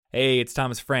Hey, it's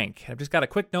Thomas Frank. I've just got a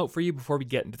quick note for you before we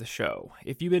get into the show.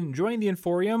 If you've been enjoying the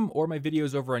Inforium or my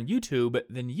videos over on YouTube,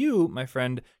 then you, my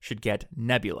friend, should get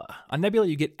Nebula. On Nebula,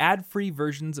 you get ad-free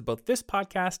versions of both this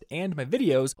podcast and my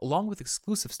videos, along with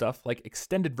exclusive stuff like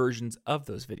extended versions of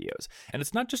those videos. And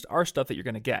it's not just our stuff that you're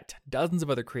going to get. Dozens of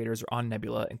other creators are on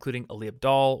Nebula, including Ali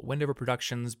Abdaal, Wendover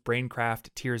Productions,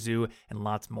 Braincraft, Tierzoo, and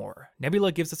lots more.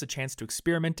 Nebula gives us a chance to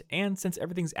experiment, and since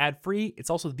everything's ad-free, it's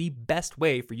also the best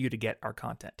way for you to get our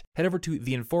content. Head over to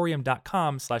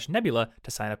theinforium.com/nebula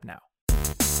to sign up now.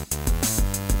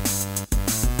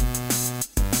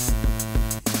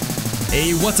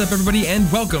 Hey, what's up, everybody,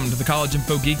 and welcome to the College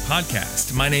Info Geek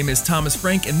Podcast. My name is Thomas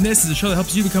Frank, and this is a show that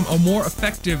helps you become a more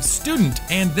effective student.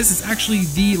 And this is actually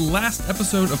the last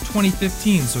episode of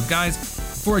 2015. So, guys,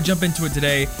 before I jump into it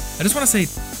today, I just want to say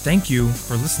thank you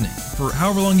for listening. For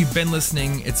however long you've been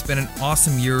listening, it's been an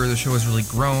awesome year. The show has really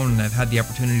grown, and I've had the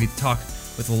opportunity to talk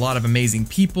with a lot of amazing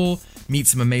people, meet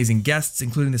some amazing guests,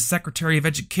 including the Secretary of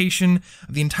Education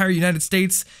of the entire United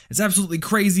States. It's absolutely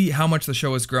crazy how much the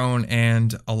show has grown,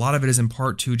 and a lot of it is in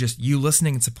part to just you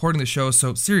listening and supporting the show.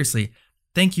 So seriously,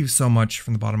 thank you so much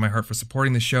from the bottom of my heart for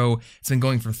supporting the show. It's been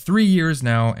going for 3 years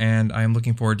now, and I am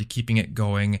looking forward to keeping it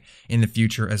going in the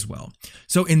future as well.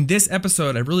 So in this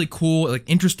episode, a really cool,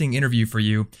 interesting interview for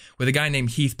you with a guy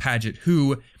named Heath Padgett,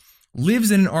 who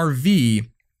lives in an RV.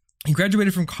 He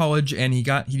graduated from college and he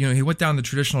went down the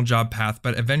traditional job path,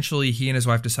 but eventually he and his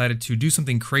wife decided to do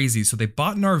something crazy. So they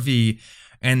bought an RV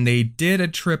and they did a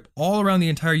trip all around the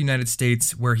entire United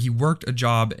States where he worked a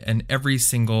job in every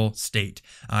single state,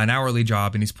 an hourly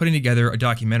job, and he's putting together a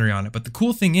documentary on it. But the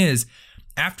cool thing is,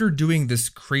 after doing this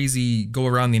crazy go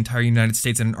around the entire United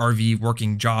States in an RV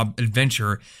working job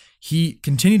adventure, he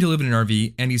continued to live in an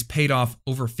RV, and he's paid off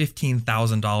over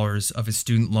 $15,000 of his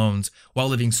student loans while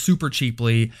living super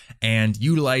cheaply and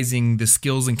utilizing the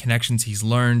skills and connections he's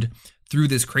learned through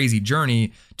this crazy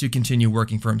journey to continue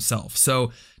working for himself.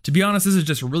 So, to be honest, this is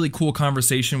just a really cool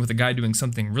conversation with a guy doing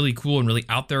something really cool and really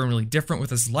out there and really different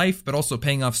with his life, but also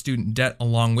paying off student debt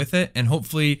along with it. And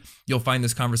hopefully you'll find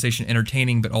this conversation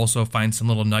entertaining, but also find some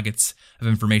little nuggets of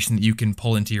information that you can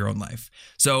pull into your own life.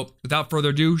 So without further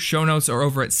ado, show notes are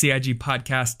over at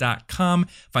CIGpodcast.com.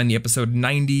 Find the episode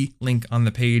 90 link on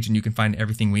the page, and you can find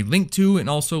everything we link to, and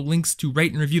also links to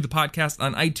rate and review the podcast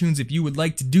on iTunes if you would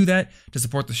like to do that to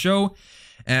support the show.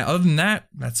 And other than that,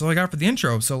 that's all I got for the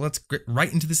intro. So let's get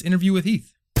right into this interview with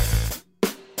Heath.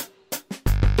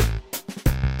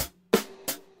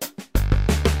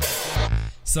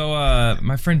 So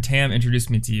my friend Tam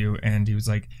introduced me to you, and he was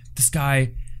like, this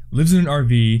guy lives in an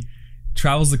RV,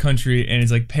 travels the country, and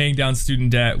is like paying down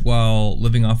student debt while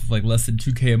living off of like less than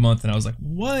 $2,000 a month. And I was like,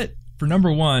 what? For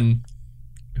number one,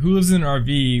 who lives in an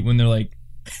RV when they're like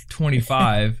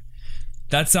 25?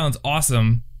 That sounds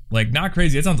awesome. Like, not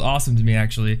crazy. It sounds awesome to me,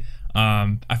 actually.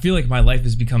 I feel like my life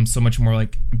has become so much more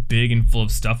like big and full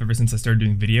of stuff ever since I started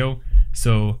doing video.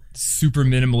 So super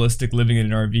minimalistic living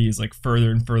in an RV is like further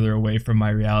and further away from my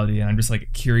reality. And I'm just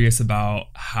like curious about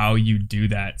how you do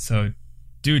that. So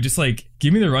dude, just like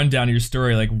give me the rundown of your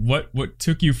story. Like what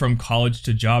took you from college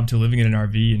to job to living in an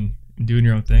RV and doing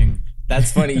your own thing? That's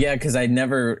funny. Yeah. Cause I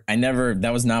never,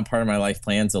 that was not part of my life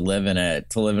plan to live in an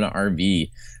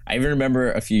RV. I even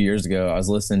remember a few years ago, I was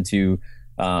listening to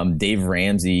Dave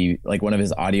Ramsey, like one of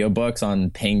his audiobooks on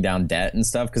paying down debt and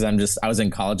stuff. Cause I was in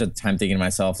college at the time thinking to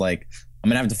myself, like, I'm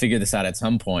going to have to figure this out at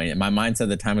some point. And my mindset at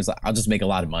the time was like, I'll just make a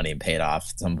lot of money and pay it off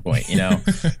at some point, you know?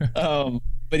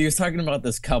 But he was talking about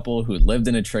this couple who lived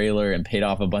in a trailer and paid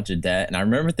off a bunch of debt. And I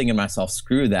remember thinking to myself,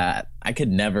 screw that. I could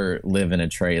never live in a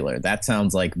trailer. That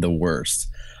sounds like the worst.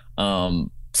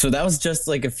 So that was just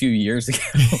like a few years ago.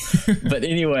 But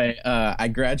anyway, I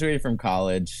graduated from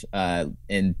college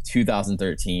in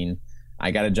 2013.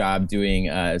 I got a job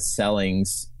doing selling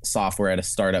software at a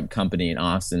startup company in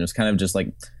Austin. It was kind of just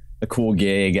like a cool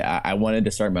gig. I wanted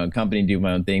to start my own company, do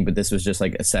my own thing, but this was just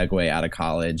like a segue out of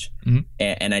college. Mm-hmm.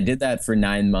 And I did that for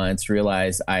 9 months,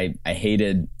 realized I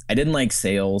didn't like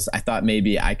sales. I thought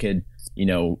maybe I could,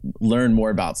 learn more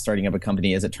about starting up a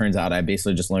company. As it turns out, I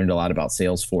basically just learned a lot about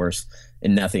Salesforce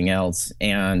and nothing else.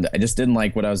 And I just didn't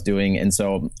like what I was doing. And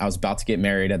so I was about to get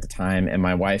married at the time, and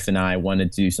my wife and I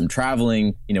wanted to do some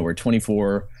traveling. We're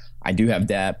 24. I do have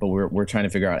debt, but we're trying to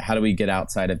figure out, how do we get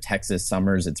outside of Texas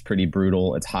summers? It's pretty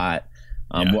brutal. It's hot.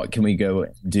 What can we go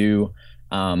do?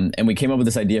 And we came up with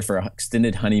this idea for an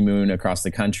extended honeymoon across the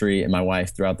country. And my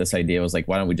wife threw out this idea, was like,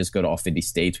 why don't we just go to all 50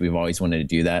 states? We've always wanted to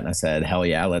do that. And I said, hell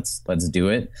yeah, let's do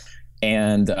it.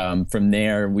 And from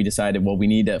there, we decided, well, we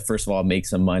need to, first of all, make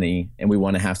some money, and we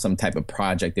want to have some type of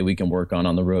project that we can work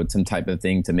on the road, some type of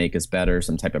thing to make us better,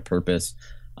 some type of purpose.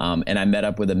 And I met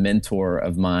up with a mentor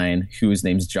of mine whose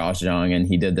name's Josh Jung, and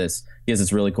he has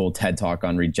this really cool TED talk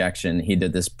on rejection. He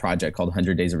did this project called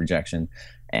 100 Days of Rejection.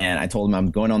 And I told him,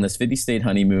 I'm going on this 50-state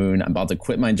honeymoon. I'm about to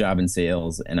quit my job in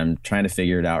sales, and I'm trying to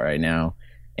figure it out right now.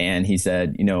 And he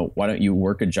said, why don't you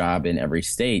work a job in every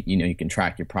state? You can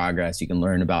track your progress. You can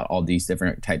learn about all these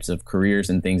different types of careers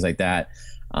and things like that.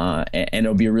 And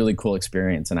it'll be a really cool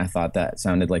experience. And I thought that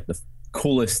sounded like the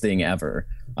coolest thing ever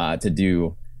to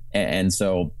do. And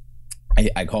so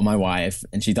I called my wife,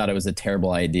 and she thought it was a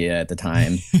terrible idea at the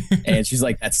time. And she's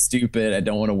like, that's stupid. I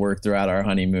don't want to work throughout our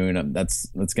honeymoon. That's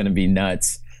going to be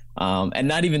nuts. And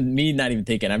not even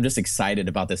thinking, I'm just excited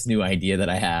about this new idea that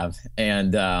I have.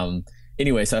 And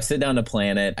anyway, so I sit down to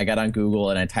plan it. I got on Google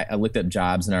and I looked up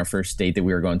jobs in our first state that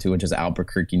we were going to, which is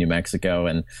Albuquerque, New Mexico.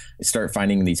 And I start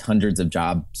finding these hundreds of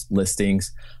job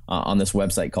listings on this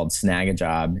website called Snag a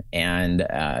Job. And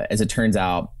as it turns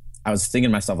out, I was thinking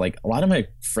to myself, like, a lot of my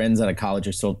friends out of college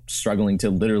are still struggling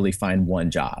to literally find one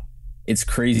job. It's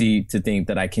crazy to think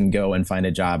that I can go and find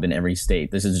a job in every state.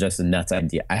 This is just a nuts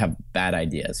idea. I have bad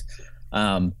ideas.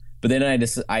 But then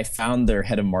I found their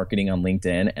head of marketing on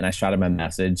LinkedIn, and I shot him a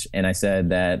message, and I said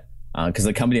that because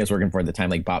the company I was working for at the time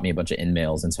bought me a bunch of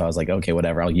InMails, and so I was like, okay,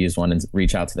 whatever, I'll use one and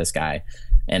reach out to this guguy.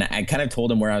 And I kind of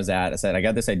told him where I was at. I said, I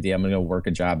got this idea. I'm going to go work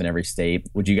a job in every state.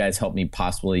 Would you guys help me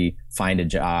possibly find a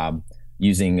job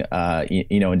using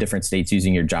in different states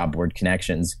using your job board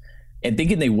connections? And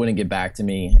thinking they wouldn't get back to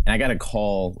me, and I got a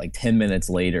call like 10 minutes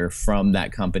later from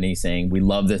that company saying, we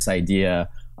love this idea.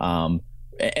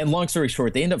 And long story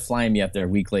short, they ended up flying me up there a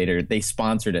week later. They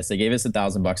sponsored us. They gave us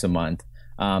 $1,000 a month.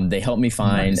 They helped me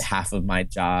find half of my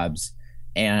jobs,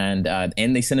 and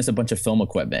they sent us a bunch of film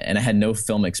equipment. And I had no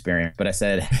film experience, but I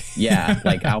said, yeah,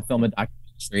 like I'll film a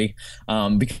documentary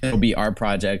because it'll be our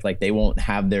project. Like they won't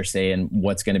have their say in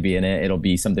what's going to be in it. It'll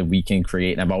be something we can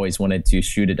create. And I've always wanted to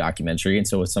shoot a documentary, and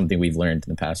so it's something we've learned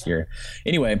in the past year.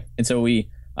 Anyway, and so we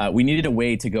needed a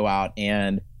way to go out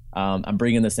and. I'm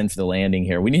bringing this in for the landing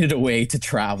here. We needed a way to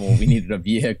travel. We needed a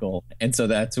vehicle. And so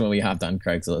that's when we hopped on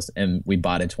Craigslist and we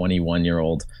bought a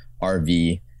 21-year-old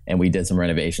RV and we did some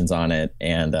renovations on it.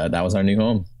 And that was our new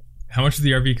home. How much did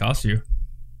the RV cost you?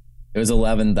 It was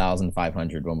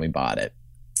 $11,500 when we bought it.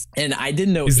 And I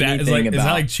didn't know anything about... Is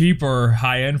that like cheap or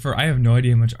high end for... I have no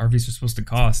idea how much RVs are supposed to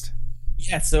cost.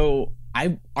 Yeah, so...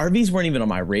 RVs weren't even on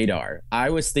my radar.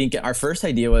 I was thinking, our first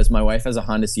idea was my wife has a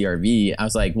Honda CRV. I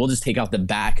was like, we'll just take out the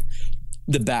back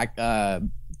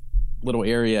little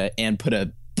area and put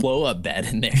a blow up bed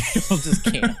in there. We'll just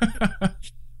camp.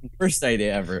 First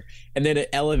idea ever. And then it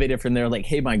elevated from there. Like,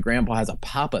 hey, my grandpa has a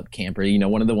pop up camper,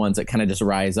 one of the ones that kind of just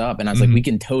rise up. And I was like, we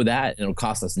can tow that and it'll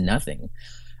cost us nothing.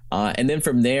 And then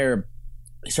from there,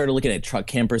 I started looking at truck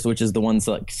campers, which is the ones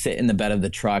that like sit in the bed of the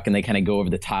truck and they kind of go over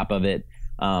the top of it.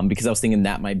 Because I was thinking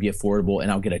that might be affordable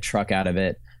and I'll get a truck out of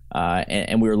it.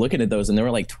 And we were looking at those and they were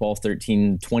like 12,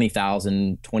 13,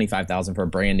 20,000, 25,000 for a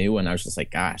brand new one. I was just like,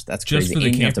 gosh, that's crazy. Just for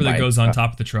the camper that goes on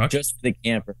top of the truck? Just for the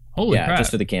camper. Holy crap. Just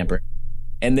for the camper.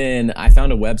 And then I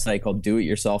found a website called Do It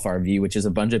Yourself RV, which is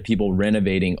a bunch of people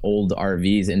renovating old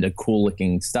RVs into cool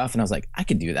looking stuff. And I was like, I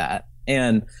could do that.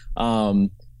 And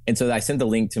so I sent the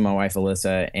link to my wife,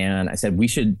 Alyssa, and I said, we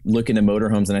should look into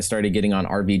motorhomes. And I started getting on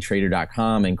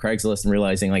RVtrader.com and Craigslist and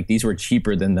realizing like these were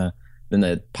cheaper than the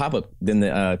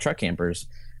truck campers.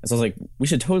 And so I was like, we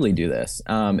should totally do this.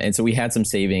 And so we had some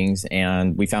savings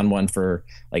and we found one for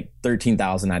like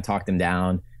 $13,000. I talked them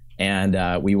down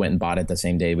and we went and bought it the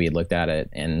same day we had looked at it.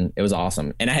 And it was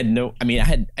awesome. And I knew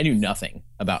nothing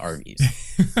about RVs.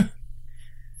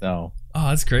 So. Oh,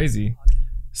 that's crazy.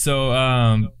 So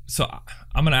I'm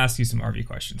gonna ask you some RV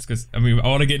questions because I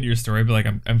want to get into your story, but like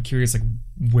I'm curious, like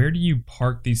where do you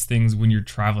park these things when you're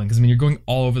traveling? Because you're going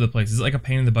all over the place. Is it like a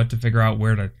pain in the butt to figure out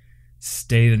where to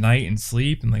stay the night and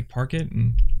sleep and like park it?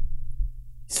 And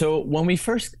so when we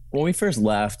first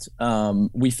left,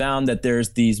 we found that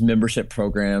there's these membership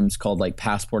programs called like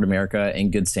Passport America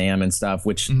and Good Sam and stuff,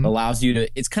 which allows you to.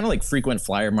 It's kind of like frequent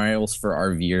flyer miles for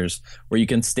RVers, where you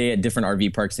can stay at different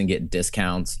RV parks and get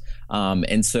discounts.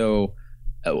 And so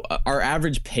our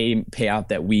average payout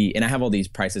that and I have all these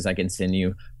prices I can send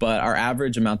you, but our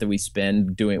average amount that we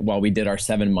spend while we did our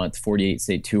 7-month 48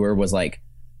 state tour was like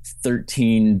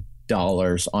 $13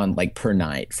 on like per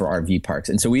night for RV parks.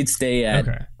 And so we'd stay at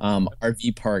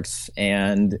RV parks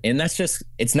and that's just,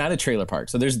 it's not a trailer park.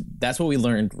 So that's what we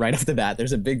learned right off the bat.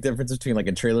 There's a big difference between like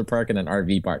a trailer park and an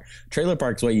RV park. Trailer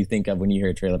park's what you think of when you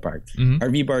hear a trailer park.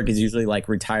 RV park is usually like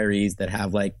retirees that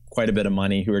have like quite a bit of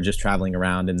money who are just traveling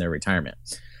around in their retirement.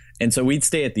 And so we'd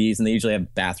stay at these, and they usually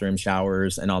have bathroom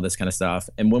showers and all this kind of stuff.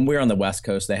 And when we were on the West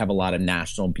Coast, they have a lot of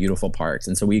national beautiful parks.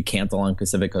 And so we camped along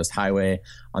Pacific Coast Highway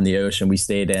on the ocean. We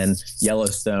stayed in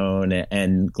Yellowstone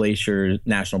and Glacier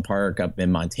National Park up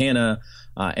in Montana,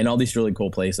 and all these really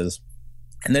cool places.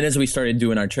 And then as we started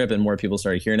doing our trip and more people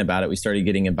started hearing about it, we started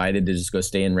getting invited to just go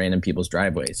stay in random people's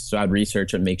driveways. So I'd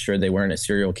research and make sure they weren't a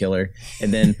serial killer.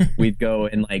 And then we'd go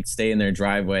and like stay in their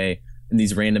driveway, and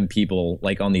these random people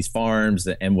like on these farms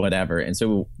and whatever. And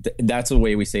so that's the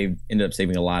way we ended up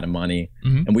saving a lot of money.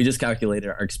 Mm-hmm. And we just calculated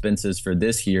our expenses for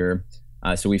this year.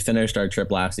 So we finished our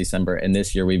trip last December, and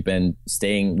this year we've been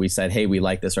staying. We said, hey, we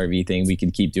like this RV thing. We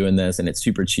can keep doing this, and it's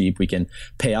super cheap. We can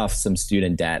pay off some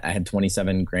student debt. I had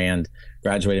 27 grand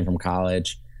graduating from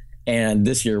college. And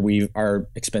this year our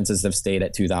expenses have stayed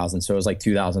at $2,000. So it was like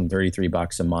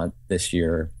 $2,033 a month this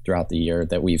year throughout the year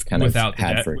that we've kind of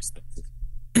had for expenses.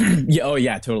 Yeah. Oh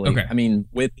yeah, totally. Okay. I mean,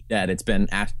 with debt, it's been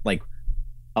like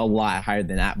a lot higher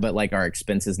than that, but like our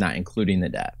expenses, not including the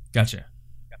debt. Gotcha.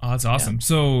 Oh, that's awesome. Yeah.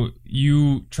 So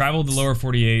you traveled the lower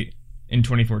 48 in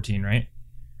 2014, right?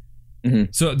 Mm-hmm.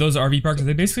 So those RV parks, are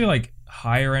they basically like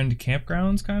higher end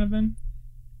campgrounds kind of then?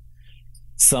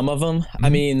 Some of them. Mm-hmm. I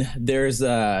mean, there's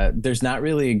not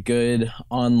really a good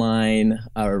online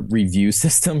review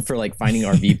system for like finding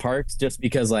RV parks, just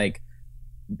because like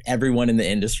everyone in the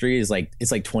industry is like,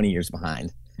 it's like 20 years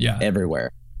behind. Yeah.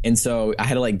 Everywhere. And so I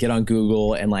had to like get on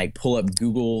Google and like pull up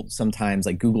sometimes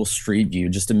like Google Street View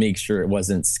just to make sure it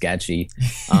wasn't sketchy.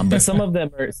 But some of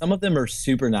them are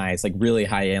super nice, like really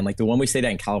high end. Like the one we stayed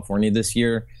at in California this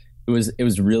year, it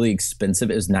was really expensive.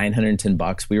 It was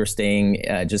 $910. We were staying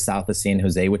just south of San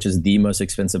Jose, which is the most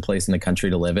expensive place in the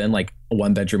country to live in. Like a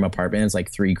 1-bedroom apartment is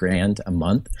like $3,000 a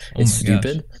month. It's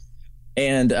stupid. Gosh.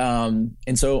 And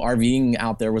so RVing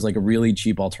out there was like a really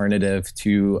cheap alternative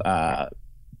to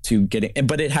getting,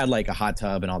 but it had like a hot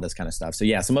tub and all this kind of stuff. So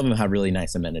yeah, some of them have really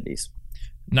nice amenities.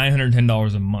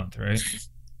 $910 a month, right?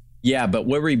 Yeah, but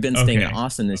where we've been staying in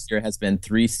Austin this year has been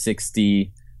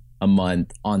 $360 a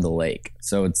month on the lake.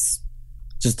 So it's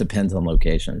just depends on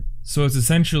location. So it's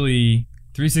essentially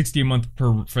 $360 a month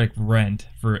per like rent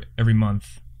for every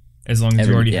month, as long as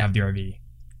you already have the RV.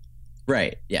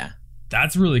 Right. Yeah.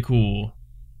 That's really cool.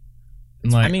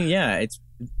 And like, I mean, yeah, it's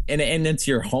and it's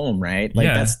your home, right? Like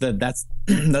that's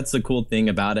the cool thing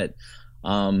about it.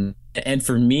 And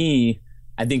for me,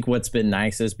 I think what's been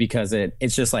nice is because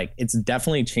it's just like it's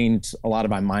definitely changed a lot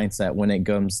of my mindset when it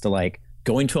comes to like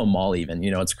going to a mall. Even,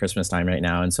 you know, it's Christmas time right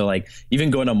now, and so like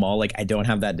even going to a mall, like I don't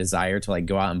have that desire to like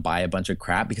go out and buy a bunch of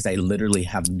crap because I literally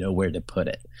have nowhere to put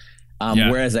it.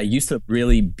 Whereas I used to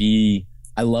really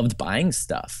I loved buying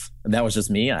stuff. That was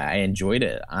just me. I enjoyed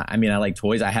it. I mean, I like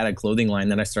toys. I had a clothing line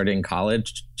that I started in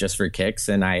college just for kicks,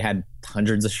 and I had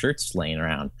hundreds of shirts laying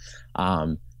around.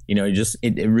 You know,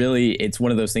 it's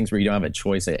one of those things where you don't have a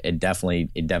choice. It definitely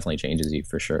changes you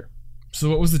for sure. So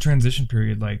what was the transition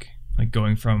period like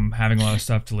going from having a lot of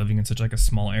stuff to living in such like a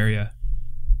small area?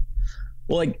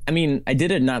 Well, like, I mean, I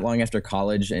did it not long after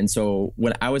college. And so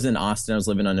when I was in Austin, I was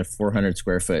living on a 400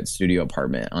 square foot studio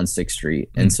apartment on 6th Street.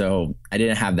 And so I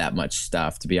didn't have that much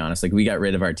stuff, to be honest. Like we got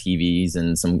rid of our TVs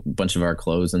and some bunch of our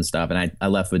clothes and stuff. And I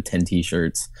left with 10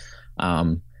 t-shirts.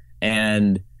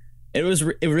 And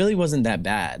it really wasn't that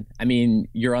bad. I mean,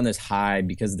 you're on this high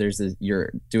because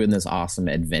you're doing this awesome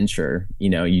adventure.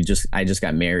 You know, I just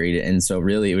got married. And so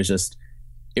really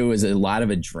it was a lot of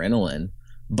adrenaline.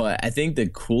 But I think the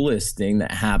coolest thing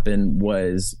that happened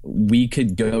was we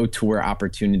could go to where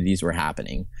opportunities were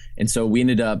happening. And so we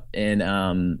ended up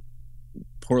in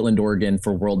Portland, Oregon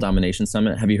for World Domination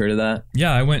Summit. Have you heard of that?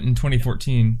 Yeah, I went in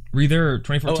 2014. Were you there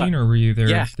 2014 or were you there?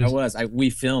 Yeah, I was. We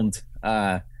filmed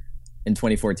in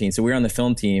 2014. So we were on the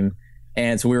film team.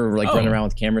 And so we were like running around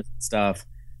with cameras and stuff.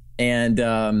 And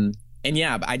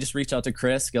yeah, I just reached out to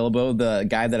Chris Gillibo, the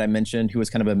guy that I mentioned who was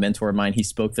kind of a mentor of mine. He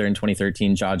spoke there in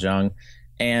 2013, Jia Zhang.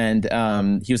 And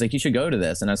he was like, you should go to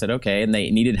this. And I said, okay. And they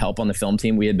needed help on the film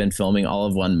team. We had been filming all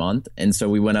of 1 month. And so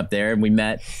we went up there and we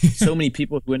met so many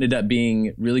people who ended up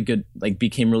being really good, like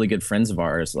became really good friends of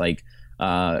ours. Like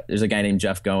there's a guy named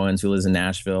Jeff Goins who lives in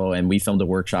Nashville. And we filmed a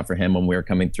workshop for him when we were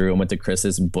coming through and went to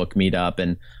Chris's book meetup.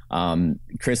 And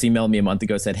Chris emailed me a month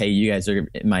ago, said, hey, you guys are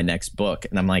in my next book.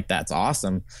 And I'm like, that's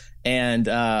awesome. And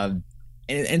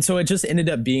so it just ended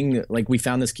up being like we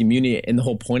found this community, and the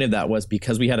whole point of that was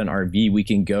because we had an RV, we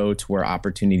can go to where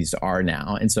opportunities are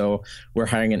now. And so we're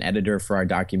hiring an editor for our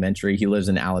documentary. He lives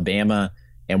in Alabama,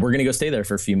 and we're going to go stay there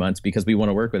for a few months because we want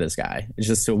to work with this guy. It's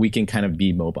just so we can kind of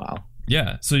be mobile.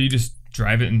 Yeah. So you just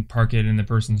drive it and park it in the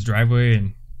person's driveway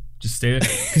and just stay there?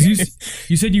 Because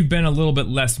you said you've been a little bit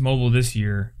less mobile this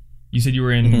year. You said you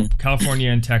were in California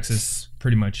and Texas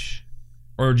pretty much,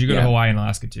 or did you go to Hawaii and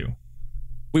Alaska too?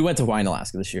 We went to Hawaii and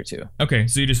Alaska this year too. Okay,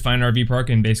 so you just find an RV park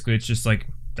and basically it's just like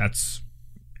that's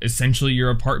essentially your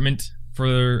apartment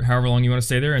for however long you want to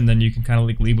stay there, and then you can kind of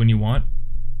like leave when you want.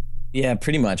 Yeah,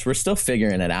 pretty much. We're still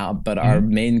figuring it out, but our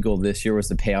main goal this year was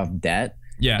to pay off debt.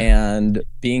 Yeah. And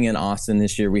being in Austin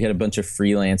this year, we had a bunch of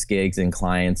freelance gigs and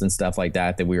clients and stuff like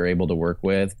that we were able to work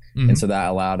with. And so that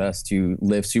allowed us to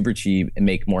live super cheap and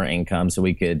make more income so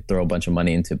we could throw a bunch of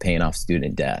money into paying off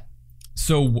student debt.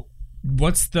 So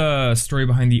what's the story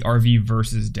behind the RV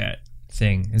versus debt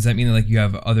thing? Does that mean that like you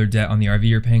have other debt on the RV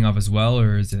you're paying off as well?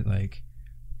 Or is it like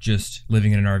just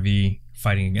living in an RV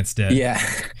fighting against debt? Yeah.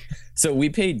 So we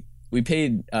paid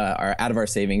our out of our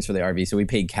savings for the RV. So we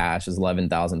paid cash is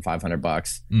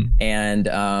 $11,500.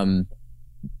 And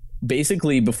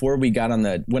basically before we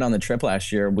went on the trip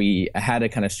last year, we had to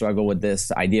kind of struggle with this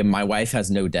idea. My wife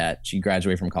has no debt. She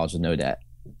graduated from college with no debt.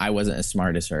 I wasn't as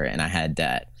smart as her and I had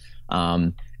debt.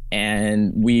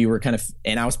 And we were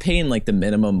and I was paying like the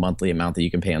minimum monthly amount that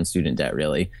you can pay on student debt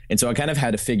really. And so I kind of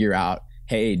had to figure out,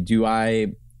 hey, do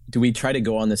we try to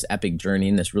go on this epic journey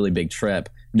and this really big trip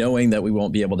knowing that we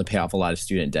won't be able to pay off a lot of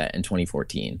student debt in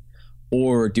 2014?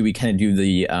 Or do we kind of do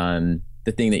the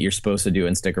thing that you're supposed to do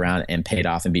and stick around and pay it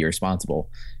off and be responsible?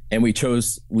 And we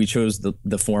chose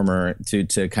the former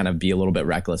to kind of be a little bit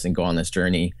reckless and go on this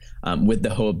journey with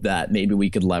the hope that maybe we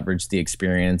could leverage the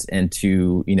experience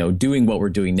into, doing what we're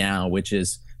doing now, which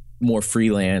is more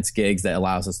freelance gigs that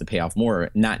allows us to pay off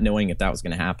more, not knowing if that was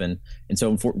going to happen. And so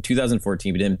in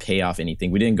 2014, we didn't pay off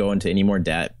anything. We didn't go into any more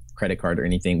debt, credit card or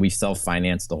anything. We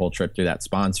self-financed the whole trip through that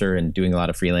sponsor and doing a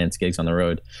lot of freelance gigs on the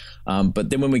road.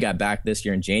 But then when we got back this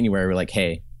year in January, we're like,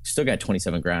 hey, still got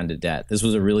 27 grand of debt. This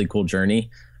was a really cool journey.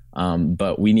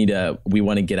 But we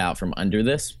want to get out from under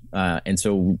this. And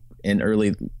so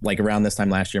around this time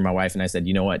last year, my wife and I said,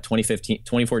 you know what,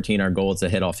 2014, our goal is to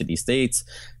hit all 50 states,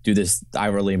 do this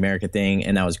hourly America thing.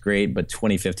 And that was great. But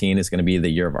 2015 is going to be the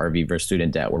year of RV versus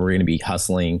student debt, where we're going to be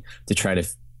hustling to try to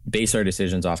base our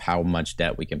decisions off how much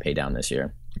debt we can pay down this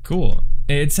year. Cool.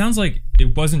 It sounds like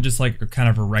it wasn't just like a kind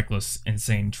of a reckless,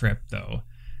 insane trip though.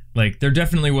 Like there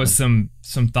definitely was some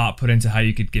thought put into how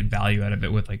you could get value out of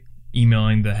it with like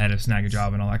emailing the head of Snag a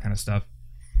Job and all that kind of stuff.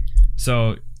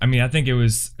 So, I mean, I think it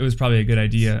was probably a good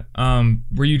idea.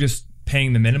 Were you just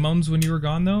paying the minimums when you were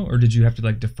gone though? Or did you have to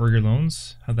like defer your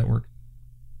loans? How'd that work?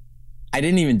 I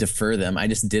didn't even defer them. I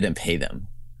just didn't pay them.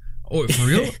 Oh, for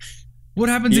real? What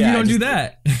happens if you don't do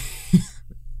that?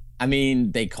 I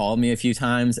mean, they called me a few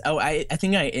times. Oh, I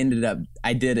think I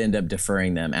did end up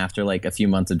deferring them after like a few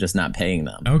months of just not paying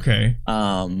them. Okay.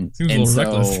 Seems a little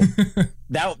reckless.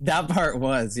 that part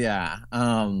was, yeah.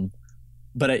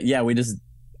 But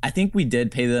I think we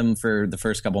did pay them for the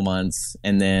first couple months,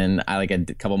 and then a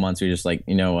couple months we were just like,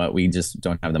 you know what, we just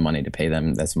don't have the money to pay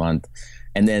them this month,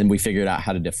 and then we figured out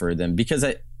how to defer them because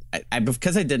I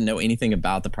didn't know anything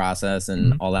about the process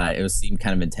and all that. It seemed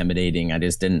kind of intimidating. I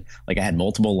just didn't I had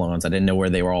multiple loans. I didn't know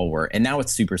where they all were, and now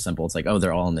it's super simple. It's like, oh,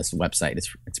 they're all on this website.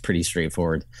 It's pretty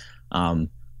straightforward.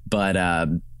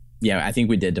 Yeah, I think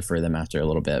we did defer them after a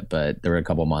little bit, but there were a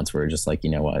couple months where we're just like,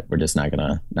 you know what, we're just not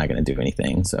gonna do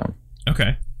anything. So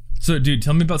okay. So, dude,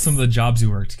 tell me about some of the jobs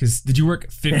you worked. Because did you work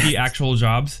 50 actual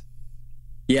jobs?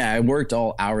 Yeah, I worked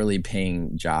all hourly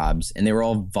paying jobs, and they were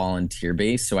all volunteer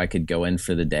based, so I could go in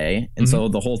for the day. And so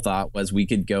the whole thought was we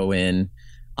could go in,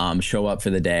 show up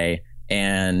for the day,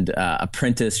 and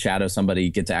apprentice, shadow somebody,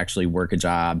 get to actually work a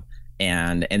job,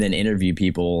 and then interview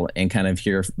people and kind of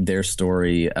hear their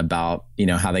story about,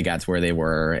 how they got to where they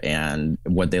were and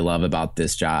what they love about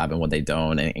this job and what they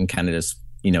don't, and kind of just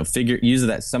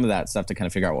use some of that stuff to kind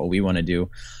of figure out what we want to do.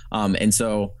 And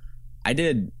so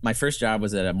my first job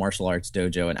was at a martial arts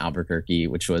dojo in Albuquerque,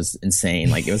 which was insane.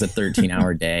 Like it was a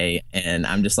 13-hour day, and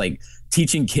I'm just like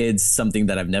teaching kids something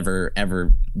that I've never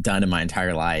ever done in my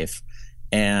entire life.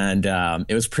 And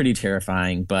it was pretty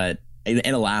terrifying. But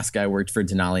in Alaska, I worked for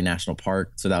Denali National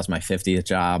Park. So that was my 50th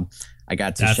job. I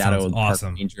got to shadow park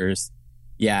rangers.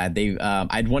 Yeah,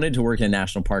 I'd wanted to work in a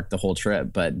national park the whole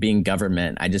trip, but being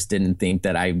government, I just didn't think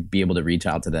that I'd be able to reach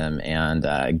out to them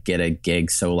and get a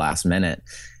gig so last minute.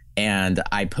 And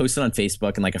I posted on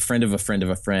Facebook, and like a friend of a friend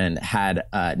of a friend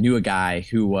knew a guy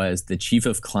who was the chief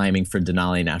of climbing for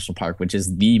Denali National Park, which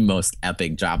is the most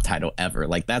epic job title ever.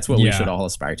 Like that's what we should all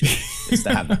aspire to, is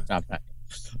to have that job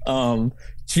title.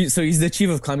 So he's the chief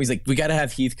of climbing. He's like, we got to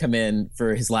have Heath come in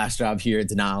for his last job here at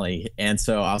Denali. And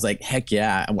so I was like, heck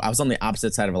yeah. I was on the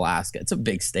opposite side of Alaska. It's a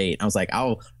big state. I was like,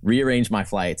 I'll rearrange my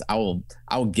flights. I will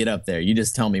get up there. You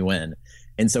just tell me when.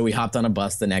 And so we hopped on a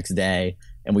bus the next day,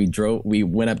 and we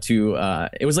went up to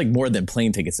it was like more than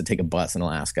plane tickets to take a bus in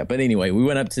Alaska. But anyway, we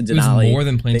went up to Denali. It was more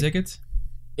than plane tickets?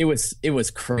 It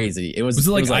was crazy. Was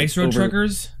it like ice road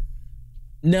truckers?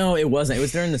 No, it wasn't. It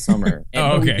was during the summer.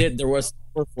 And okay. There was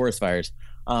forest fires.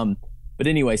 But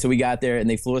anyway, so we got there and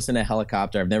they flew us in a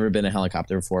helicopter. I've never been in a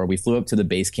helicopter before. We flew up to the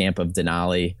base camp of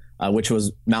Denali, which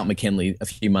was Mount McKinley a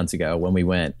few months ago when we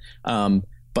went.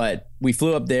 But we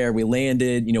flew up there, we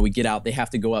landed, we get out, they have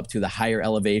to go up to the higher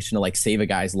elevation to like save a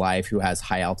guy's life who has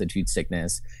high altitude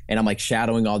sickness. And I'm like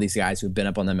shadowing all these guys who've been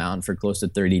up on the mountain for close to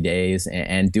 30 days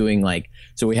and doing like,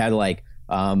 so we had to like,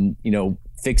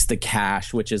 fix the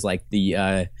cache, which is like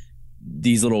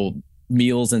these little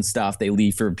meals and stuff they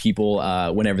leave for people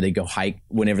whenever they go hike,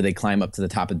 whenever they climb up to the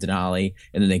top of Denali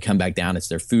and then they come back down. It's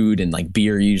their food and like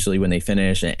beer usually when they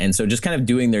finish. And so just kind of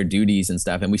doing their duties and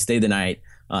stuff. And we stayed the night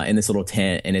in this little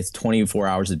tent and it's 24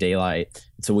 hours of daylight.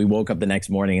 So we woke up the next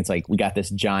morning. It's like we got this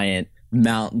giant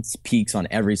mountains, peaks on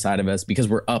every side of us because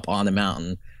we're up on the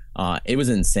mountain. It was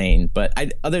insane. But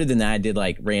other than that, I did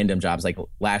like random jobs. Like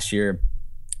last year,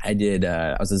 I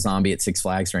was a zombie at Six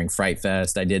Flags during Fright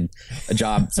Fest. I did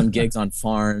some gigs on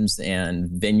farms and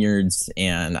vineyards,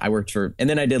 and and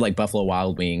then I did like Buffalo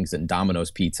Wild Wings and Domino's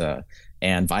Pizza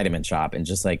and Vitamin Shop and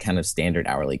just like kind of standard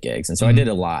hourly gigs. And so I did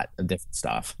a lot of different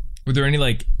stuff. Were there any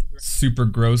like super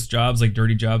gross jobs, like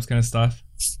dirty jobs kind of stuff?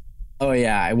 Oh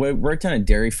yeah. I worked on a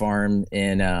dairy farm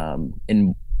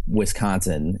in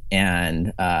Wisconsin,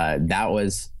 and that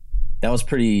was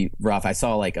pretty rough. I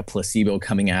saw like a placebo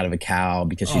coming out of a cow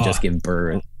because she just gave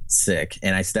birth sick.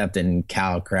 And I stepped in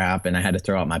cow crap and I had to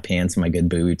throw out my pants and my good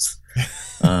boots.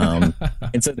 And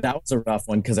so that was a rough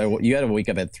one because you had to wake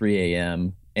up at 3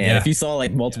 a.m. And if you saw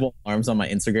like multiple alarms on my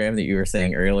Instagram that you were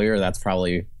saying earlier, that's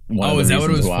probably one of the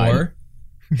reasons why. Oh, is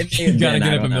that what it was for? You gotta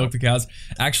get up and milk the cows.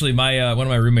 Actually, my one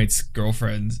of my roommates'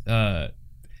 girlfriends,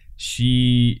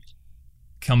 she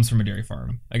comes from a dairy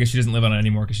farm. I guess she doesn't live on it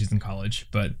anymore because she's in college,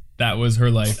 but that was her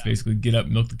life, basically. Get up,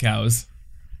 milk the cows.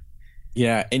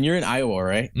 Yeah, and you're in Iowa,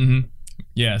 right? Mm-hmm.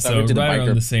 Yeah, so right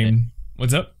around the same.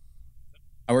 What's up?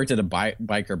 I worked at a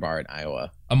biker bar in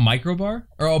Iowa. A micro bar?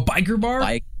 Or a biker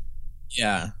bar?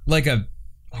 Yeah. Like a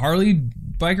Harley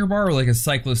biker bar or like a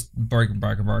cyclist biker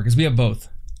bar? Because we have both.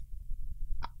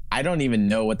 I don't even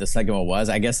know what the second one was.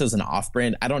 I guess it was an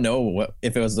off-brand. I don't know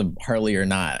if it was a Harley or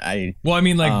not. Were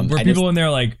people in there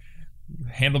like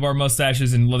handlebar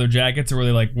mustaches and leather jackets, or were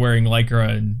they like wearing Lycra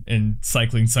and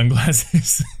cycling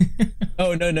sunglasses?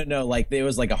 Oh no! Like it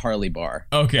was like a Harley bar.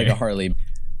 Okay, like a Harley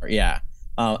bar. Yeah.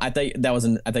 I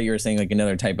thought you were saying like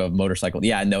another type of motorcycle.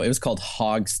 Yeah, no, it was called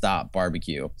Hog Stop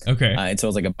Barbecue. Okay. And so it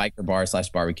was like a biker bar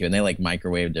 / barbecue, and they like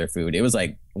microwaved their food. It was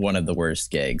like one of the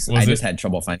worst gigs. I just had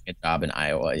trouble finding a job in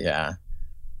Iowa. Yeah.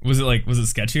 Was it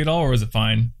sketchy at all, or was it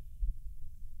fine?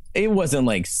 It wasn't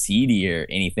like seedy or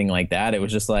anything like that. It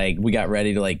was just like we got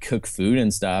ready to like cook food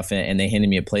and stuff, and they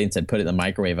handed me a plate and said put it in the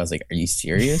microwave. I was like, "Are you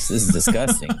serious? This is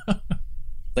disgusting."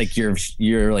 Like you're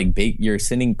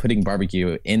putting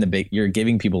barbecue in the you're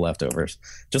giving people leftovers.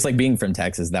 Just like being from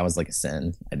Texas, that was like a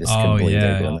sin. I just couldn't believe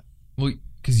they were doing that. Well,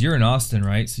 because you're in Austin,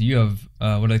 right? So you have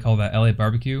what do they call that? LA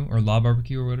barbecue or La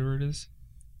Barbecue or whatever it is.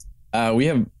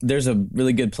 There's a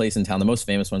really good place in town. The most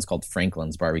famous one's called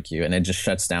Franklin's Barbecue, and it just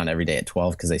shuts down every day at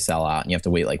 12 because they sell out and you have to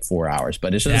wait like 4 hours.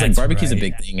 But it's just like barbecue's a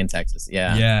big thing in Texas.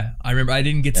 Yeah. Yeah. I remember I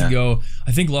didn't get to go.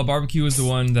 I think La Barbecue was the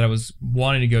one that I was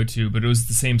wanting to go to, but it was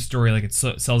the same story. Like it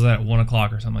sells out at 1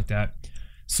 o'clock or something like that.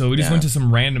 So we just went to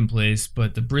some random place,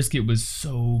 but the brisket was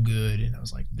so good. And I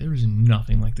was like, there's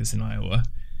nothing like this in Iowa.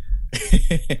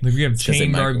 Like we have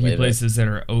chain barbecue places that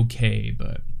are okay,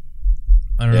 but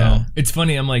I don't know. It's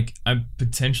funny. I'm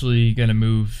potentially going to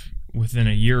move within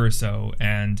a year or so.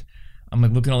 And I'm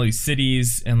like looking at all these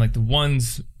cities and like the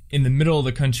ones in the middle of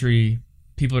the country,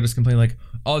 people are just complaining like,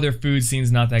 oh, their food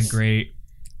scene's not that great.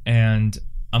 And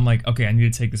I'm like, okay, I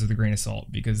need to take this with a grain of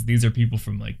salt because these are people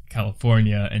from like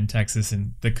California and Texas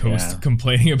and the coast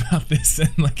complaining about this.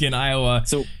 And like in Iowa,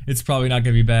 so it's probably not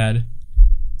going to be bad.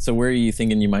 So where are you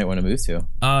thinking you might want to move to?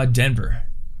 Denver.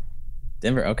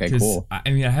 Denver, okay, cool.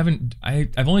 I mean,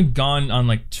 I've only gone on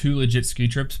like 2 legit ski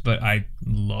trips, but I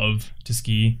love to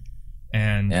ski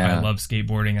and I love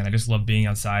skateboarding and I just love being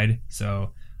outside. So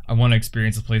I want to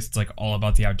experience a place that's like all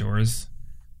about the outdoors.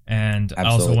 And I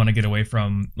also want to get away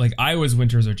from like Iowa's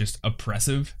winters are just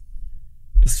oppressive.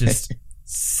 It's just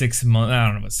 6 months.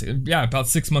 I don't know about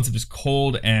 6 months of just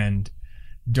cold and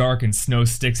dark and snow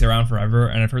sticks around forever.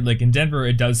 And I've heard like in Denver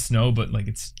it does snow, but like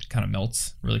it's kind of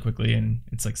melts really quickly and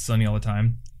it's like sunny all the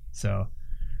time. So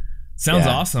sounds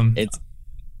awesome.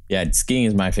 Skiing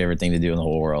is my favorite thing to do in the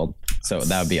whole world. So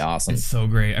that would be awesome. It's so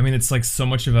great. I mean, it's like so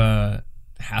much of a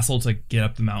hassle to get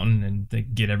up the mountain and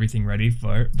like, get everything ready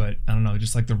for it. But I don't know,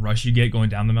 just like the rush you get going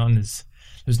down the mountain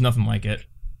there's nothing like it.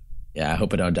 Yeah, I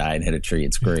hope I don't die and hit a tree.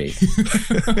 It's great.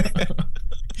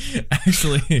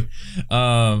 Actually,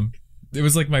 it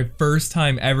was like my first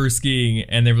time ever skiing,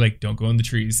 and they were like, "Don't go in the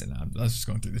trees," and I was just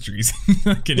going through the trees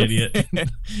like an idiot.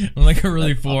 I'm like a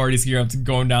really foolhardy skier. I'm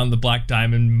going down the Black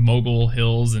Diamond mogul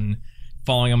hills and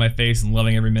falling on my face and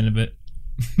loving every minute of it.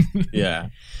 Yeah,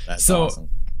 that's awesome.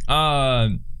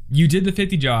 You did the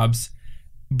 50 jobs,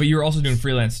 but you're also doing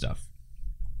freelance stuff.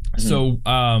 Mm-hmm.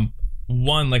 So,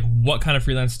 one, like, what kind of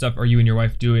freelance stuff are you and your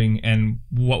wife doing, and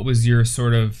what was your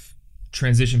sort of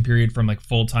transition period from like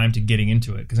full time to getting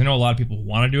into it? Because I know a lot of people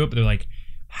want to do it, but they're like,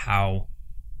 how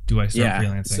do I start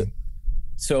freelancing?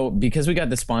 So because we got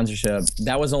the sponsorship,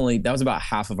 that was about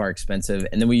half of our expensive,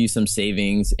 and then we used some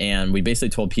savings, and we basically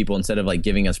told people, instead of like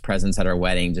giving us presents at our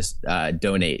wedding, just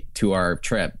donate to our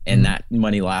trip, and that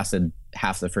money lasted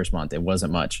half the first month. It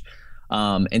wasn't much,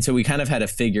 and so we kind of had to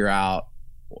figure out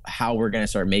how we're going to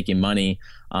start making money.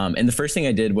 And the first thing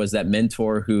I did was that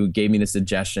mentor who gave me the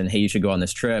suggestion, hey, you should go on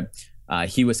this trip.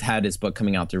 He had his book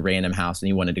coming out through Random House, and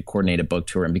he wanted to coordinate a book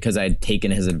tour. And because I had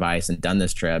taken his advice and done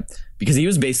this trip, because he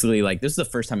was basically like, this is the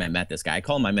first time I met this guy. I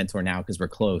call him my mentor now because we're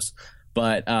close.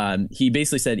 But he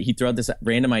basically said he threw out this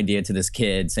random idea to this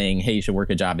kid saying, hey, you should work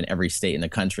a job in every state in the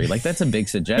country. Like, that's a big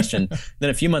suggestion. Then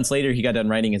a few months later, he got done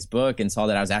writing his book and saw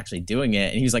that I was actually doing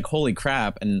it. And he was like, holy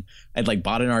crap. And I'd like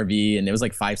bought an RV, and it was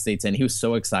like 5 states in. He was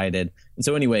so excited. And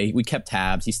so anyway, we kept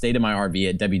tabs. He stayed in my RV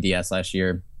at WDS last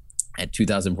year at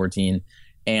 2014.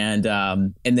 And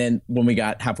then when we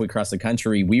got halfway across the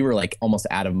country, we were like almost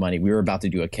out of money. We were about to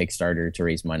do a Kickstarter to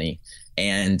raise money.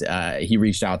 And he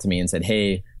reached out to me and said,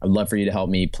 hey, I'd love for you to help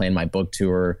me plan my book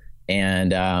tour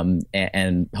and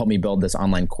help me build this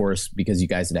online course, because you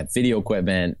guys would have video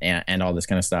equipment and all this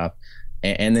kind of stuff.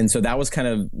 And then so that was kind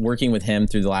of working with him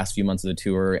through the last few months of the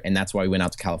tour. And that's why we went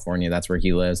out to California. That's where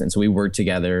he lives. And so we worked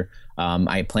together.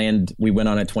 We went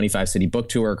on a 25 city book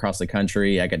tour across the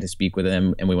country. I got to speak with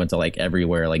him, and we went to like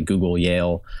everywhere, like Google,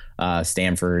 Yale,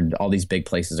 Stanford, all these big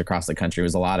places across the country. It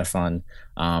was a lot of fun.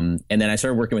 And then I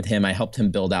started working with him. I helped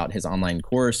him build out his online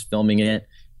course, filming it.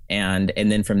 And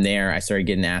then from there, I started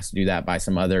getting asked to do that by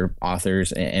some other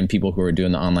authors and people who are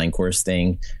doing the online course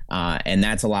thing. And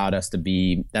that's allowed us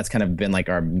that's kind of been like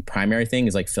our primary thing,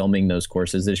 is like filming those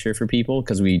courses this year for people,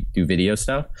 because we do video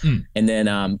stuff. And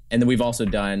then we've also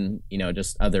done,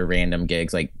 just other random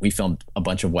gigs. Like we filmed a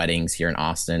bunch of weddings here in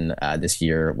Austin this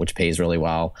year, which pays really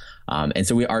well. And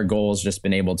so our goal has just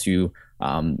been able to,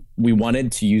 we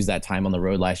wanted to use that time on the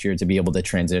road last year to be able to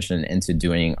transition into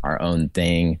doing our own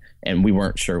thing. And we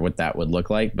weren't sure what that would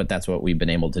look like, but that's what we've been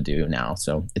able to do now.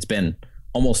 So it's been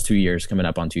almost 2 years, coming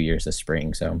up on 2 years this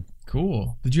spring. So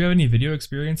cool. Did you have any video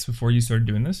experience before you started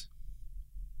doing this?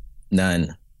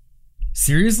 None.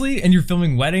 Seriously? And you're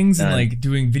filming weddings and like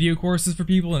doing video courses for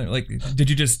people? And like, did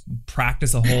you just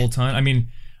practice a whole ton? I mean,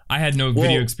 I had no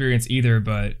video experience either,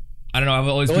 but I don't know. I've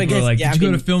always people are like, did you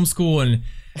go to film school? And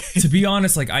to be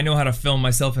honest, like I know how to film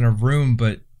myself in a room,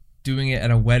 but doing it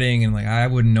at a wedding and like I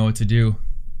wouldn't know what to do.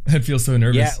 I'd feel so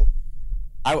nervous. Yeah.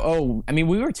 I mean,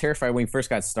 we were terrified when we first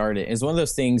got started. It's one of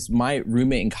those things. My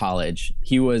roommate in college,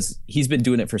 he's been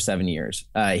doing it for 7 years.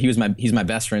 He's my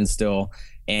best friend still,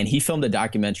 and he filmed a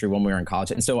documentary when we were in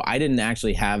college. And so I didn't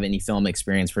actually have any film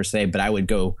experience per se, but I would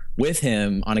go with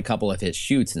him on a couple of his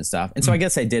shoots and stuff. And so I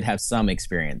guess I did have some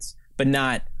experience, but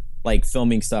not like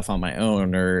filming stuff on my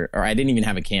own, or I didn't even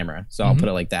have a camera. So I'll put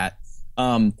it like that.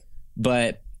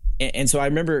 And so I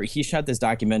remember he shot this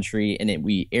documentary, and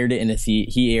he aired it in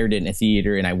a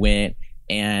theater, and I went,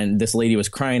 and this lady was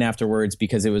crying afterwards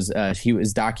because he was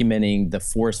documenting the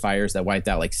forest fires that wiped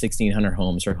out like 1,600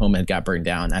 homes. Her home had got burned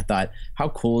down. I thought, how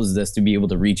cool is this to be able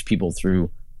to reach people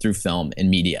through film and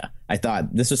media? I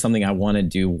thought this was something I want to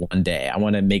do one day. I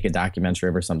want to make a documentary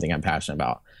over something I'm passionate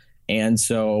about. And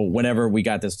so whenever we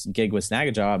got this gig with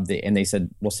Snagajob, and they said,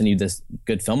 we'll send you this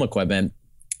good film equipment,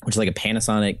 which is like a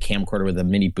Panasonic camcorder with a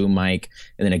mini boom mic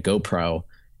and then a GoPro.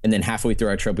 And then halfway through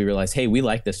our trip, we realized, hey, we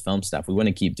like this film stuff. We want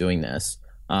to keep doing this.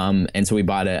 And so we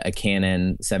bought a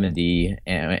Canon 7D,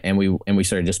 and we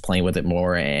started just playing with it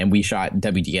more. And we shot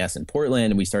WDS in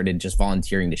Portland, and we started just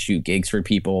volunteering to shoot gigs for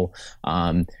people.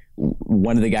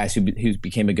 One of the guys who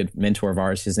became a good mentor of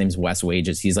ours, his name's Wes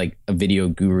Wages. He's like a video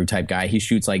guru type guy. He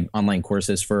shoots like online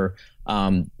courses for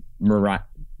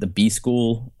the B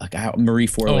School, like Marie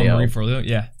Forleo. Oh, Marie Forleo,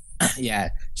 yeah. Yeah,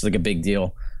 it's like a big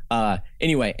deal.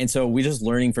 Anyway, and so we just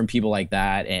learning from people like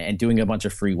that and doing a bunch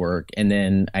of free work. And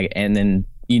then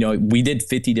we did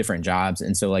 50 different jobs.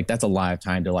 And so like, that's a lot of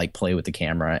time to like play with the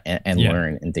camera and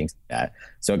learn and things like that.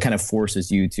 So it kind of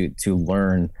forces you to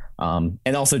learn,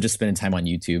 and also just spending time on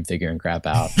YouTube, figuring crap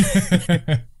out.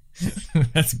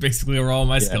 That's basically where all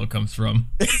my skill comes from.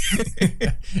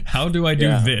 How do I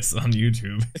do this on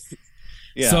YouTube?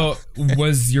 So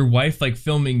was your wife like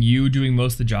filming you doing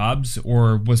most of the jobs,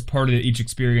 or was part of each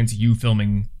experience you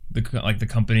filming the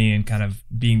company and kind of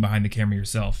being behind the camera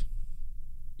yourself?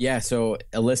 Yeah, so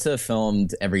Alyssa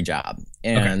filmed every job,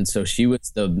 and so she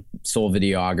was the sole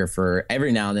videographer.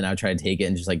 Every now and then I would try to take it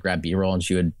and just like grab B-roll, and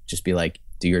she would just be like,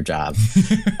 do your job.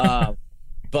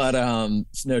 But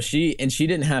no, she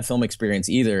didn't have film experience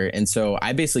either. And so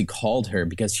I basically called her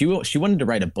because she wanted to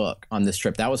write a book on this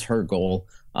trip. That was her goal.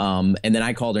 And then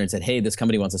I called her and said, hey, this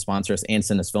company wants to sponsor us and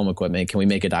send us film equipment. Can we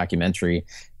make a documentary?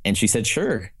 And she said,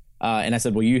 sure. And I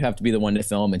said, well, you have to be the one to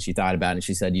film. And she thought about it. And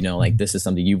she said, like, this is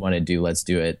something you want to do. Let's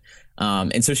do it.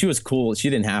 And so she was cool. She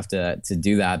didn't have to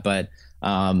do that. But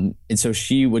and so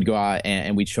she would go out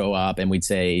and we'd show up and we'd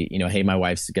say, hey, my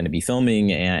wife's going to be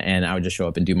filming. And I would just show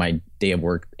up and do my day of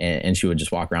work. And she would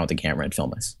just walk around with the camera and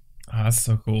film us. Oh, that's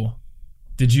so cool.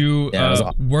 Did you,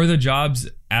 were the jobs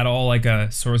at all like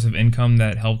a source of income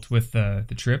that helped with the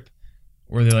trip?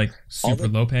 Were they like super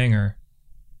low paying or?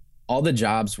 All the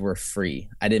jobs were free.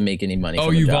 I didn't make any money. Oh,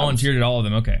 you volunteered at all of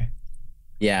them. Okay.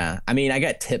 Yeah. I mean, I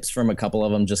got tips from a couple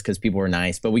of them just because people were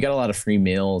nice, but we got a lot of free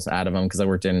meals out of them because I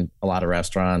worked in a lot of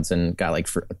restaurants and got like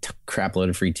a crap load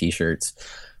of free t-shirts.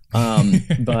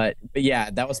 But yeah,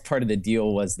 that was part of the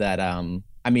deal was that,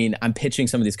 I mean, I'm pitching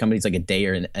some of these companies like a day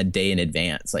in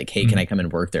advance. Like, hey, can I come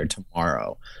and work there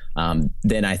tomorrow?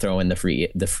 Then I throw in the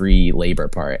free labor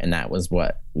part, and that was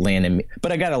what landed me.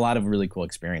 But I got a lot of really cool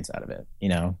experience out of it,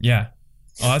 Yeah.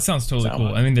 Oh, that sounds totally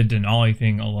cool. I mean, the Denali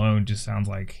thing alone just sounds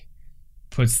like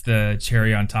puts the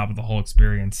cherry on top of the whole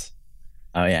experience.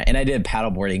 Oh yeah, and I did a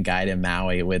paddleboarding guide in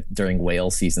Maui during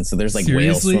whale season. So there's like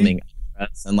whales Seriously? swimming.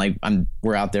 And like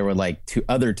we're out there with like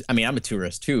I'm a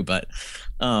tourist too, but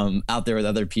out there with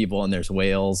other people, and there's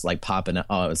whales like popping up.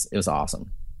 Oh, it was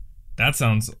awesome. That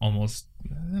sounds almost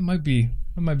that might be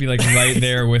like right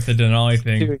there with the Denali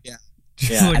thing. Dude, yeah.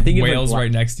 Just like I think whales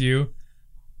right next to you.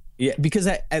 Yeah, because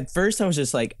at first I was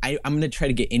just like, I'm going to try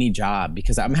to get any job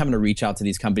because I'm having to reach out to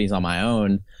these companies on my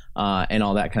own and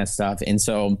all that kind of stuff. And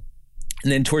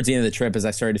then towards the end of the trip, as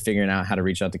I started figuring out how to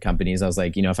reach out to companies, I was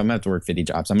like, if I'm going to have to work 50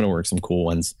 jobs, I'm going to work some cool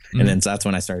ones. Mm-hmm. And then so that's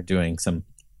when I started doing some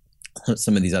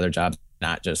of these other jobs,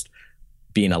 not just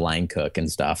being a line cook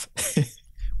and stuff.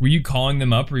 Were you calling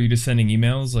them up or were you just sending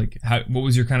emails? Like, what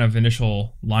was your kind of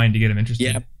initial line to get them interested?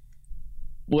 Yeah.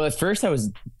 Well, at first I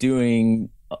was doing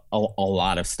a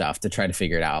lot of stuff to try to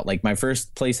figure it out. Like my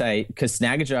first place because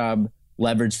Snagajob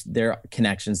leveraged their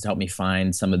connections to help me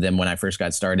find some of them when I first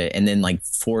got started. And then like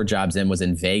 4 jobs in was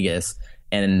in Vegas.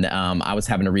 And I was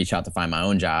having to reach out to find my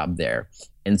own job there.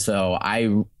 And so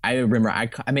I remember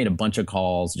I made a bunch of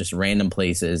calls, just random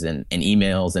places and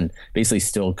emails, and basically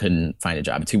still couldn't find a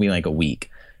job. It took me like a week.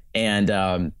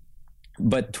 And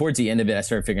but towards the end of it, I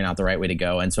started figuring out the right way to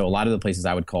go. And so a lot of the places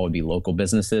I would call would be local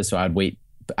businesses. So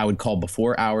I would call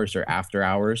before hours or after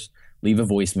hours, leave a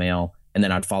voicemail, and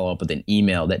then I'd follow up with an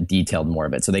email that detailed more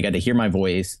of it. So they got to hear my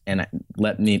voice and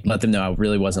let them know I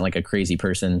really wasn't like a crazy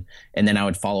person. And then I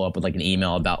would follow up with like an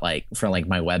email about for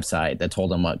my website that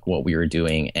told them like what we were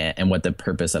doing and what the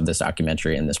purpose of this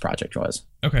documentary and this project was.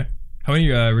 Okay. How many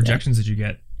rejections did you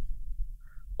get?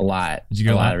 A lot. Did you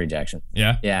get a lot of rejections?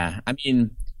 Yeah. Yeah. I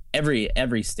mean,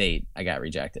 every state I got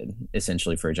rejected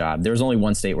essentially for a job. There was only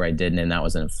one state where I didn't, and that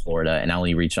was in Florida. And I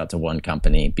only reached out to one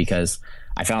company because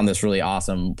I found this really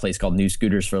awesome place called New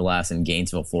Scooters for Less in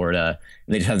Gainesville, Florida.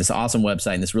 And they just have this awesome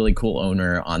website and this really cool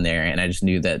owner on there. And I just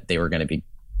knew that they were going to be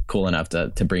cool enough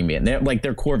to bring me in.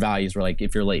 Their core values were like,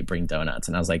 if you're late, bring donuts.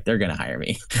 And I was like, they're going to hire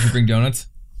me. Did you bring donuts?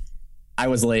 I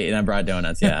was late and I brought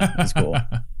donuts. Yeah, it was cool.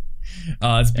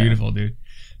 Oh, that's beautiful, dude.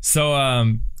 So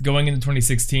going into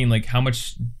 2016, like how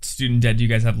much student debt do you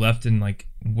guys have left, and like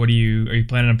are you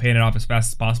planning on paying it off as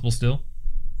fast as possible still?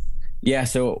 Yeah,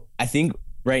 so I think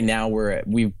right now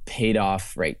we've paid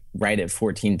off right at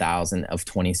 14,000 of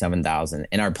 27,000,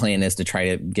 and our plan is to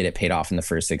try to get it paid off in the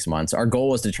first 6 months. Our goal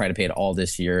was to try to pay it all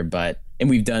this year, and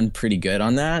we've done pretty good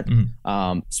on that,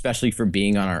 especially for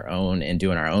being on our own and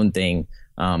doing our own thing.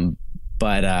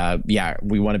 But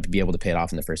we want to be able to pay it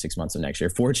off in the first 6 months of next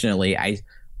year. Fortunately,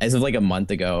 as of like a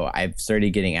month ago, I've started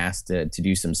getting asked to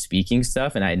do some speaking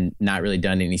stuff, and I had not really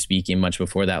done any speaking much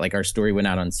before that. Like our story went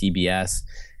out on CBS,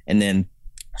 and then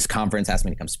this conference asked me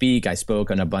to come speak. I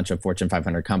spoke on a bunch of Fortune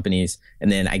 500 companies,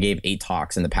 and then I gave 8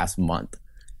 talks in the past month.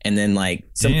 And then like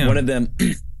one of them,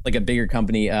 like a bigger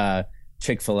company,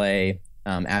 Chick-fil-A,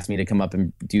 asked me to come up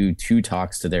and do 2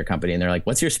 talks to their company, and they're like,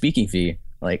 "What's your speaking fee?"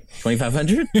 Like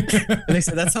 $2,500. And they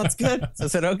said that sounds good. So I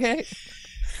said, okay.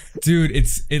 Dude,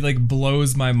 it like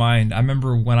blows my mind. I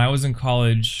remember when I was in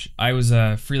college, I was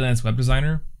a freelance web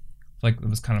designer. Like it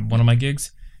was kind of one of my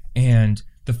gigs, and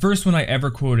the first one I ever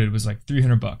quoted was like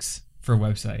 $300 for a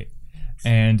website,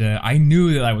 and I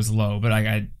knew that I was low, but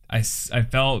I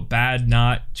felt bad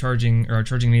not charging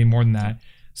any more than that.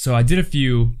 So I did a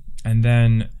few, and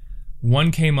then one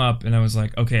came up, and I was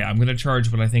like, okay, I'm gonna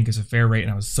charge what I think is a fair rate,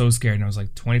 and I was so scared, and I was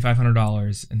like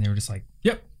 $2,500, and they were just like,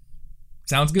 yep,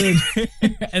 sounds good.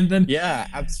 And then yeah,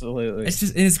 absolutely,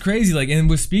 it's crazy. Like, and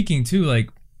with speaking too, like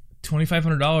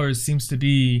 $2,500 seems to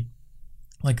be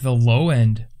like the low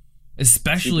end,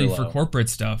 especially for corporate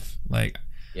stuff. Like,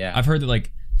 yeah, I've heard that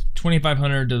like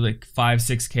 2,500 to like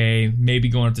 5-6K, maybe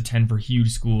going up to 10 for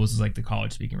huge schools is like the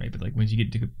college speaking rate. But like when you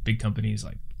get to big companies,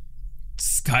 like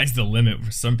sky's the limit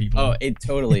for some people. Oh, it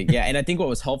totally. Yeah. And I think what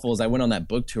was helpful is I went on that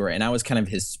book tour, and I was kind of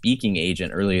his speaking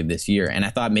agent earlier this year. And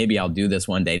I thought maybe I'll do this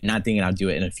one day, not thinking I'll do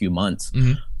it in a few months.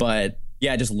 Mm-hmm. But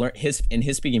yeah, just learn his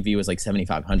speaking fee was like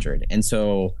 $7,500. And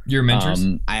so your mentors?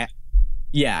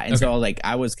 So like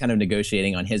I was kind of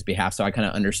negotiating on his behalf, so I kind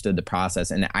of understood the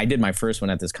process. And I did my first one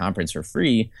at this conference for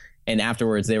free. And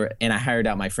afterwards I hired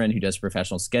out my friend who does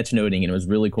professional sketchnoting, and it was a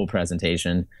really cool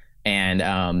presentation.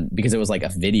 And because it was like a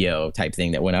video type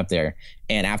thing that went up there,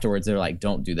 and afterwards they're like,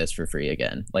 don't do this for free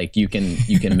again. Like you can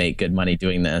make good money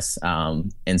doing this.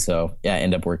 And so yeah, I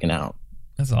end up working out.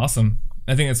 That's awesome.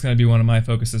 I think that's going to be one of my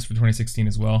focuses for 2016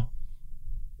 as well.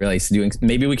 Really, so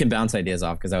maybe we can bounce ideas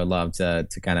off, because I would love to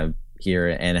kind of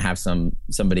hear and have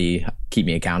somebody keep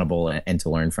me accountable and to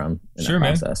learn from in that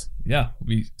process. Man. Yeah,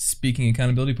 we'll be speaking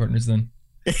accountability partners then.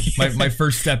 My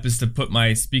first step is to put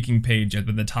my speaking page at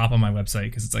the top of my website,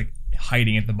 because it's like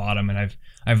hiding at the bottom, and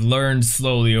I've learned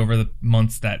slowly over the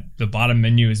months that the bottom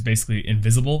menu is basically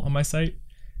invisible on my site.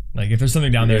 Like if there's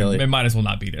something down there, it might as well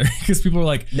not be there, because people are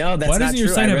like, no, that's why doesn't your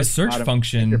site have a search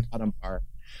function? Bottom bar.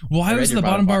 Well, I was the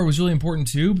bottom bar was really important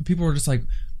too, but people were just like,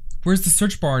 where's the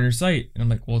search bar on your site? And I'm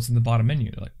like, well, it's in the bottom menu.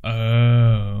 They're like,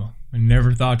 oh, I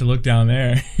never thought to look down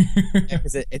there.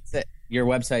 Because your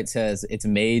website says it's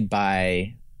made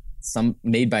by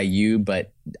you,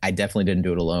 but I definitely didn't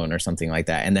do it alone or something like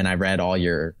that. And then I read all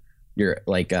your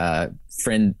like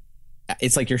friend.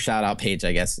 It's like your shout out page,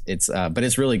 I guess. It's but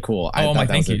it's really cool. I thought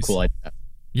that was a cool idea.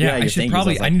 Yeah, I should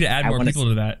probably. I need to add more people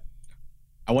to that.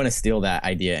 I want to steal that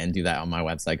idea and do that on my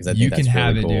website, because I think you that's can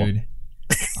have really it, cool. dude.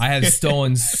 I have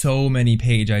stolen so many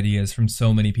page ideas from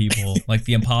so many people. Like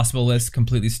the Impossible List,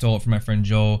 completely stole it from my friend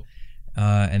Joel.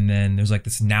 And then there's like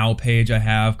this Now page I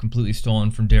have, completely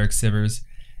stolen from Derek Sivers.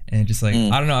 And just like,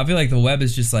 I don't know, I feel like the web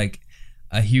is just like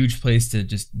a huge place to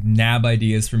just nab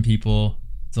ideas from people,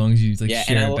 as long as you like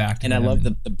share it back to them. And I love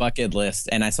the bucket list.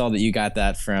 And I saw that you got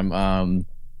that from,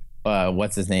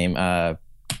 what's his name?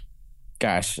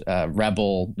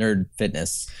 Rebel Nerd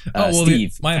Fitness.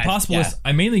 Steve. My Impossible List,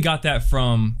 I mainly got that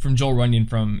from Joel Runyon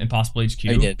from Impossible HQ.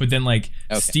 Oh, you did? But then like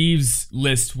Steve's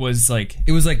list was like,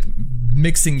 it was like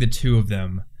mixing the two of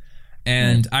them.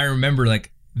 And I remember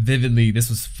like vividly, this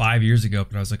was 5 years ago,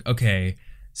 but I was like, okay,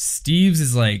 Steve's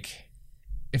is like,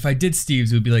 if I did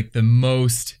Steve's, it would be like the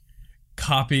most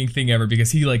copying thing ever,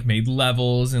 because he like made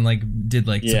levels and like did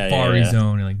like Safari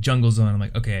Zone and like Jungle Zone. I'm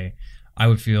like, okay, I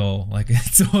would feel like a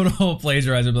total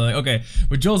plagiarizer. I'd be like, okay,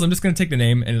 with Joel's, I'm just going to take the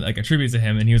name and like attribute it to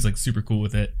him. And he was like super cool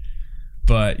with it.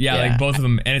 But yeah, like both of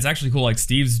them. And it's actually cool. Like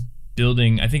Steve's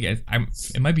building, I think it's going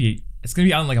to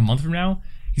be out in like a month from now.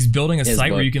 He's building a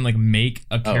site where you can like make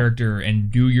a character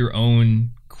and do your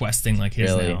own questing like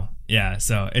his now. Yeah.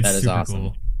 So it's super awesome.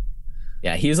 Cool.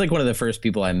 Yeah. He was like one of the first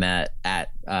people I met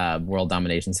at World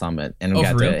Domination Summit, and we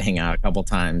got to hang out a couple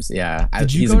times. Yeah.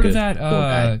 Did you go to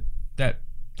that, that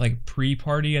like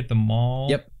pre-party at the mall?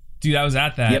 Yep. Dude, I was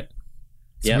at that. Yep.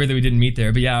 It's weird that we didn't meet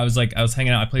there, but yeah, I was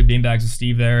hanging out. I played beanbags with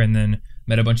Steve there, and then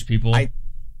met a bunch of people.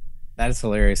 That is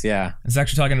hilarious. Yeah. I was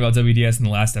actually talking about WDS in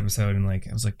the last episode, and like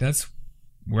I was like, that's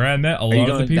where I met a lot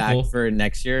of the people. Are you going back for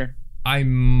next year? I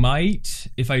might.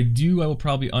 If I do, I will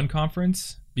probably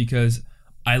unconference, because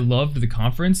I loved the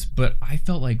conference, but I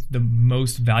felt like the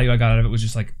most value I got out of it was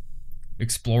just like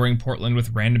exploring Portland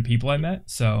with random people I met.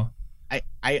 So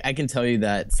I can tell you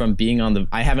that from being on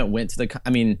I haven't went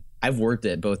to I've worked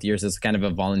it both years as kind of a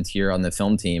volunteer on the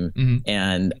film team.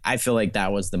 And I feel like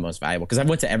that was the most valuable, because I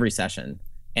went to every session.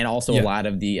 and also a lot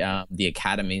of the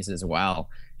academies as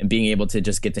well. And being able to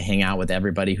just get to hang out with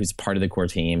everybody who's part of the core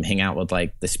team, hang out with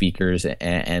like the speakers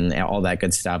and all that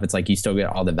good stuff. It's like you still get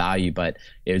all the value, but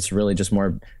it's really just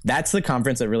more. That's the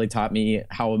conference that really taught me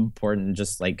how important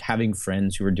just like having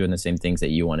friends who are doing the same things that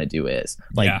you want to do is.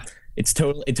 Like it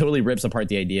totally rips apart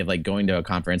the idea of like going to a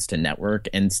conference to network.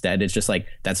 Instead, it's just like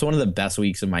that's one of the best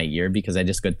weeks of my year because I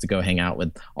just get to go hang out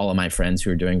with all of my friends who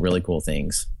are doing really cool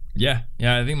things. Yeah.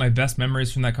 I think my best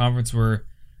memories from that conference were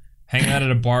hanging out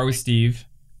at a bar with Steve.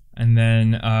 And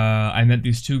then I met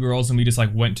these two girls, and we just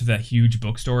like went to that huge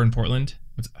bookstore in Portland.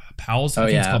 What's Powell's? I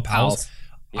think it's called Powell's.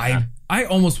 Yeah. I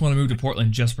almost want to move to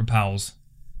Portland just for Powell's.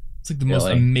 It's like the most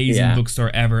amazing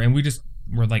bookstore ever. And we just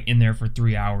were like in there for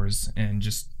 3 hours, and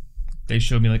just they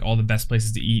showed me like all the best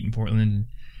places to eat in Portland.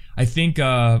 I think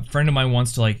a friend of mine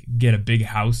wants to like get a big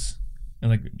house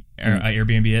and like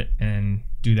Airbnb it and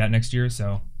do that next year.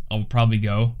 So I'll probably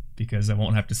go because I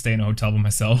won't have to stay in a hotel by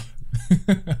myself.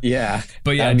 Yeah,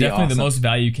 but yeah, definitely awesome. The most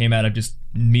value came out of just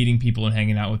meeting people and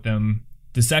hanging out with them.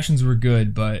 The sessions were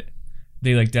good, but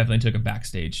they like definitely took a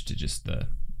backstage to just the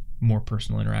more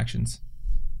personal interactions.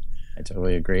 I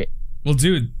totally agree. Well,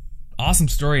 dude, awesome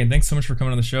story, and thanks so much for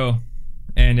coming on the show.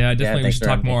 And definitely we should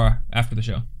talk more after the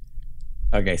show.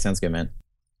 Okay, sounds good, man.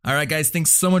 All right, guys,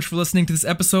 thanks so much for listening to this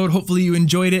episode. Hopefully you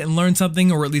enjoyed it and learned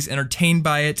something, or at least entertained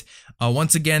by it.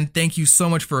 Once again, thank you so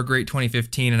much for a great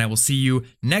 2015, and I will see you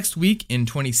next week in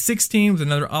 2016 with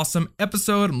another awesome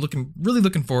episode. I'm really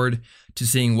looking forward to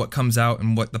seeing what comes out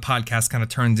and what the podcast kind of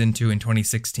turns into in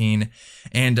 2016.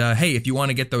 And hey, if you want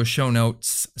to get those show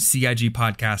notes,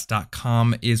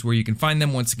 cigpodcast.com is where you can find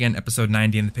them. Once again, episode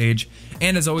 90 on the page.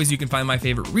 And as always, you can find my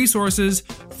favorite resources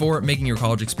for making your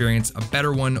college experience a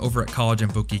better one over at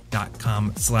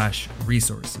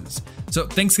collegeinfogeek.com/resources. So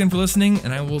thanks again for listening,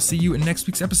 and I will see you in next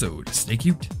week's episode. Stay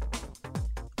cute.